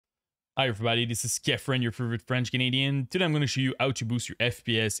Hi everybody, this is Kefren, your favorite French Canadian. Today I'm going to show you how to boost your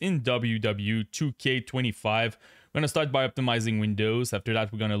FPS in WWE 2K25. We're going to start by optimizing Windows. After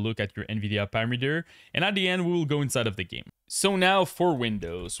that, we're going to look at your NVIDIA parameter. And at the end, we will go inside of the game. So now for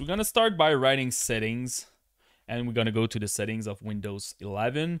Windows, we're going to start by writing settings. And we're going to go to the settings of Windows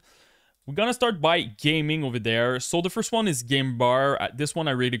 11. We're going to start by gaming over there. So the first one is game bar. This one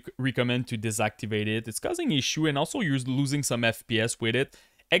I really recommend to deactivate it. It's causing issue and also you're losing some FPS with it.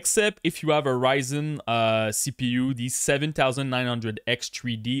 Except if you have a Ryzen CPU, the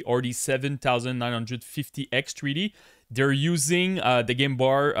 7900X3D or the 7950X3D, they're using the game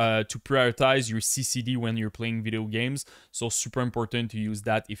bar to prioritize your CCD when you're playing video games. So super important to use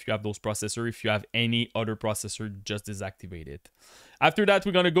that if you have those processors. If you have any other processor, just deactivate it. After that,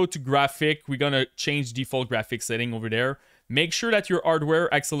 we're going to go to graphic. We're going to change default graphic setting over there. Make sure that your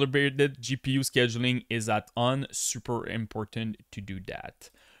hardware accelerated GPU scheduling is at on. Super important to do that.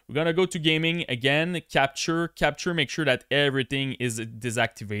 We're going to go to gaming again, capture, make sure that everything is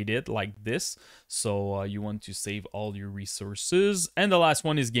deactivated like this. So you want to save all your resources. And the last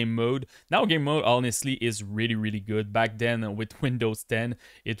one is game mode. Now game mode honestly is really good. Back then with Windows 10,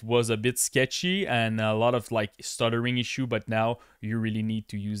 it was a bit sketchy and a lot of like stuttering issue, but now you really need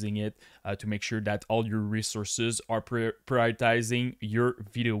to using it to make sure that all your resources are prioritizing your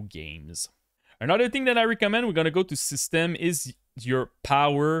video games. Another thing that I recommend, we're going to go to system, is your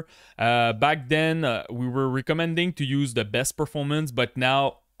power. Back then, we were recommending to use the best performance, but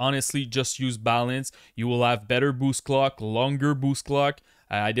now, honestly, just use balance. You will have better boost clock, longer boost clock.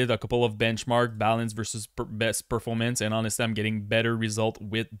 I did a couple of benchmark, balance versus best performance, and honestly, I'm getting better result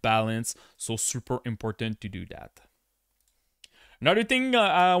with balance. So super important to do that. Another thing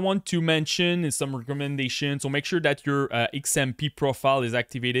I want to mention is some recommendations. So make sure that your XMP profile is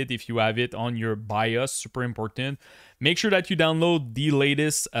activated if you have it on your BIOS. Super important. Make sure that you download the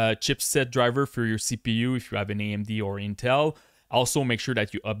latest chipset driver for your CPU if you have an AMD or Intel. Also, make sure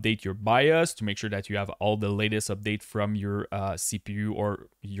that you update your BIOS to make sure that you have all the latest update from your CPU or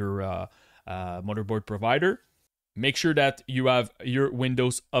your motherboard provider. Make sure that you have your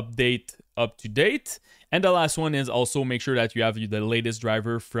Windows update up to date. And the last one is also make sure that you have the latest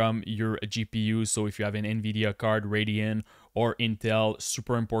driver from your GPU. So if you have an NVIDIA card, Radeon, or Intel,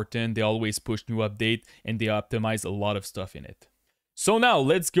 super important. They always push new update and they optimize a lot of stuff in it. So now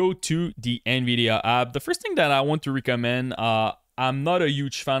let's go to the NVIDIA app. The first thing that I want to recommend, I'm not a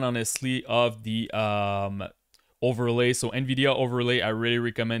huge fan, honestly, of the overlay. So NVIDIA overlay, I really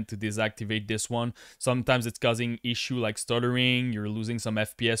recommend to deactivate this one. Sometimes it's causing issue like stuttering, you're losing some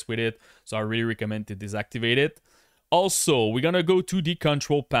FPS with it. So I really recommend to deactivate it. Also, we're gonna go to the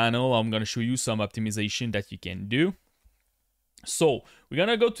control panel. I'm gonna show you some optimization that you can do. So we're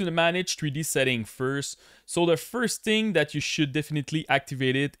gonna go to the manage 3D setting first. So the first thing that you should definitely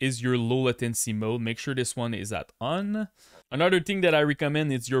activate it is your low latency mode. Make sure this one is at on. Another thing that I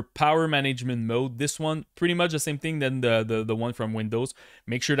recommend is your power management mode. This one, pretty much the same thing than the one from Windows.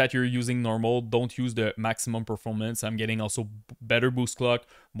 Make sure that you're using normal. Don't use the maximum performance. I'm getting also better boost clock,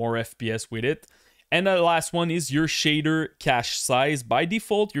 more FPS with it. And the last one is your shader cache size. By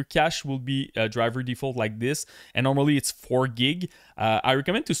default, your cache will be driver default like this. And normally it's 4 gig. I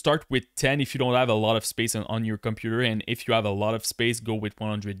recommend to start with 10 if you don't have a lot of space on your computer. And if you have a lot of space, go with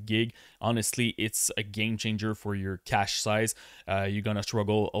 100 gig. Honestly, it's a game changer for your cache size. You're going to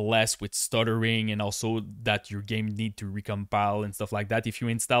struggle less with stuttering and also that your game need to recompile and stuff like that. If you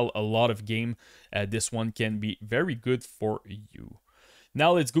install a lot of game, this one can be very good for you.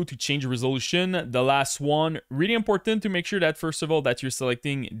 Now let's go to change resolution. The last one, really important to make sure that first of all that you're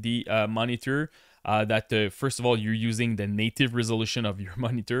selecting the monitor, that first of all you're using the native resolution of your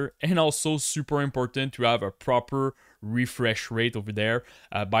monitor, and also super important to have a proper refresh rate over there.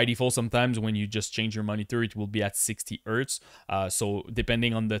 By default, sometimes when you just change your monitor, it will be at 60 Hertz. So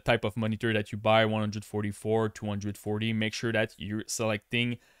depending on the type of monitor that you buy, 144, 240, make sure that you're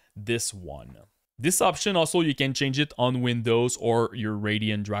selecting this one. This option also, you can change it on Windows or your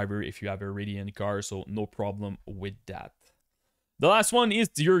Radeon driver if you have a Radeon card, so no problem with that. The last one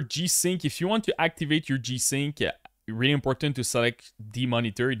is your G-Sync. If you want to activate your G-Sync, really important to select the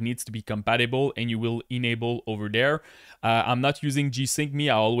monitor. It needs to be compatible and you will enable over there. I'm not using G-Sync me.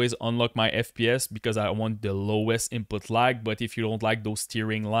 I always unlock my FPS because I want the lowest input lag. But if you don't like those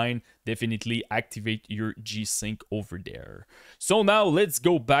steering line, definitely activate your G-Sync over there. So now let's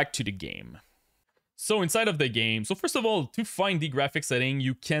go back to the game. So inside of the game, so first of all, to find the graphic setting,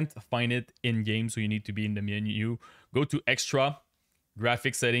 you can't find it in game, so you need to be in the menu. Go to extra,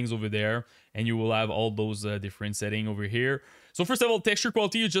 graphic settings over there, and you will have all those different settings over here. So first of all, texture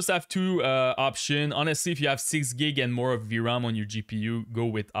quality, you just have two options. Honestly, if you have 6 gig and more of VRAM on your GPU, go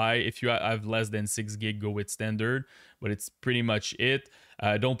with high. If you have less than 6 gig, go with standard. But it's pretty much it.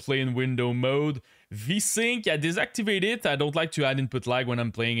 Don't play in window mode. VSync, I deactivate it. I don't like to add input lag when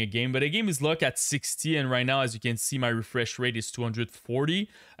I'm playing a game, but the game is locked at 60, and right now, as you can see, my refresh rate is 240.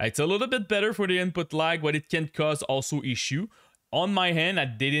 It's a little bit better for the input lag, but it can cause also issue. On my hand, I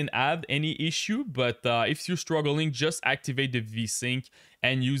didn't have any issue, but if you're struggling, just activate the VSync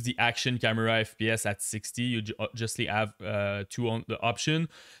and use the action camera FPS at 60. You just have two on the option.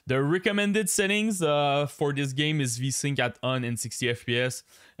 The recommended settings for this game is VSync at on and 60 FPS.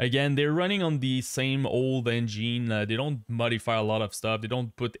 Again, they're running on the same old engine. They don't modify a lot of stuff. They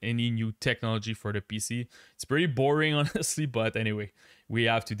don't put any new technology for the PC. It's pretty boring, honestly, but anyway, we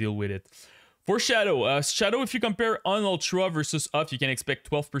have to deal with it. For Shadow, Shadow, if you compare on Ultra versus off, you can expect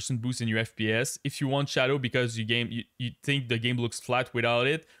 12% boost in your FPS. If you want Shadow because you think the game looks flat without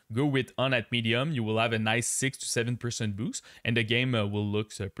it, go with on at medium. You will have a nice 6 to 7% boost, and the game will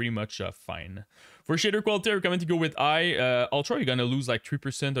look pretty much fine. For shader quality, I recommend to go with high. Ultra, you're gonna lose like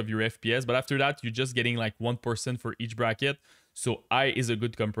 3% of your FPS, but after that, you're just getting like 1% for each bracket. So high is a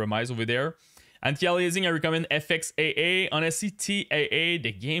good compromise over there. Anti-aliasing, I recommend FXAA. Honestly, TAA,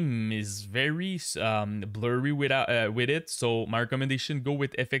 the game is very blurry with it. So my recommendation, go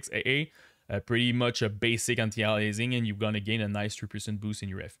with FXAA. Pretty much a basic anti-aliasing, and you're going to gain a nice 3% boost in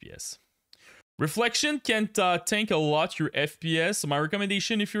your FPS. Reflection can tank a lot your FPS. So my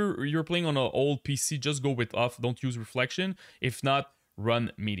recommendation, if you're playing on an old PC, just go with off. Don't use reflection. If not,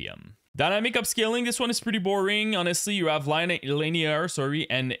 run medium. Dynamic upscaling, this one is pretty boring. Honestly, you have linear,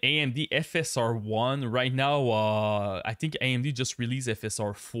 and AMD FSR1. Right now, I think AMD just released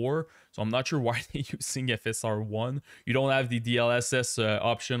FSR4, so I'm not sure why they're using FSR1. You don't have the DLSS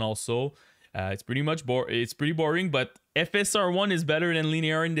option also. It's pretty boring, but FSR1 is better than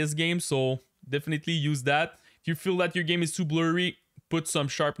linear in this game, so definitely use that. If you feel that your game is too blurry, put some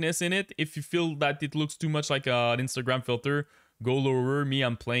sharpness in it. If you feel that it looks too much like an Instagram filter, go lower. Me,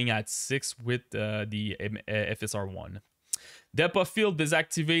 I'm playing at 6 with the FSR1. Depth of field,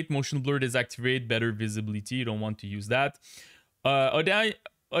 deactivate. Motion blur, deactivate. Better visibility. You don't want to use that.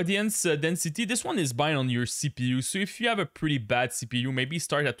 Audience density, this one is bind on your CPU. So if you have a pretty bad CPU, maybe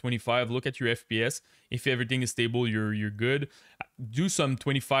start at 25. Look at your FPS. If everything is stable, you're good. Do some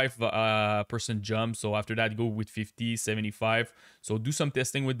 25% jump. So after that, go with 50, 75. So do some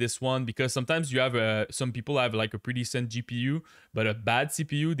testing with this one, because sometimes you have some people have like a pretty decent GPU, but a bad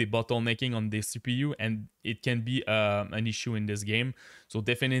CPU, they bottlenecking on the CPU, and it can be an issue in this game. So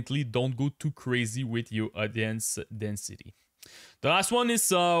definitely don't go too crazy with your audience density. The last one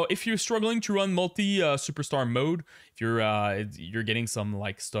is if you're struggling to run multi superstar mode, if you're getting some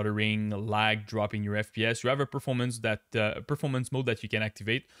like stuttering, lag, dropping your FPS, you have a performance mode that you can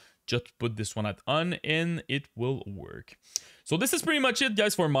activate. Just put this one at on and it will work. So this is pretty much it,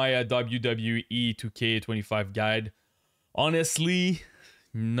 guys, for my WWE 2K25 guide. Honestly,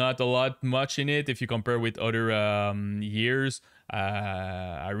 not a lot much in it if you compare with other years.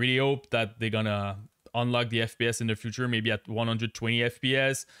 I really hope that they're gonna unlock the FPS in the future, maybe at 120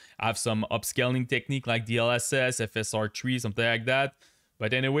 FPS, have some upscaling technique like DLSS, FSR3, something like that.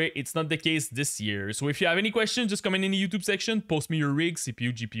 But anyway, it's not the case this year. So if you have any questions, just comment in the YouTube section, post me your rig,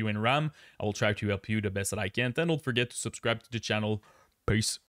 CPU, GPU, and RAM. I will try to help you the best that I can. And don't forget to subscribe to the channel. Peace.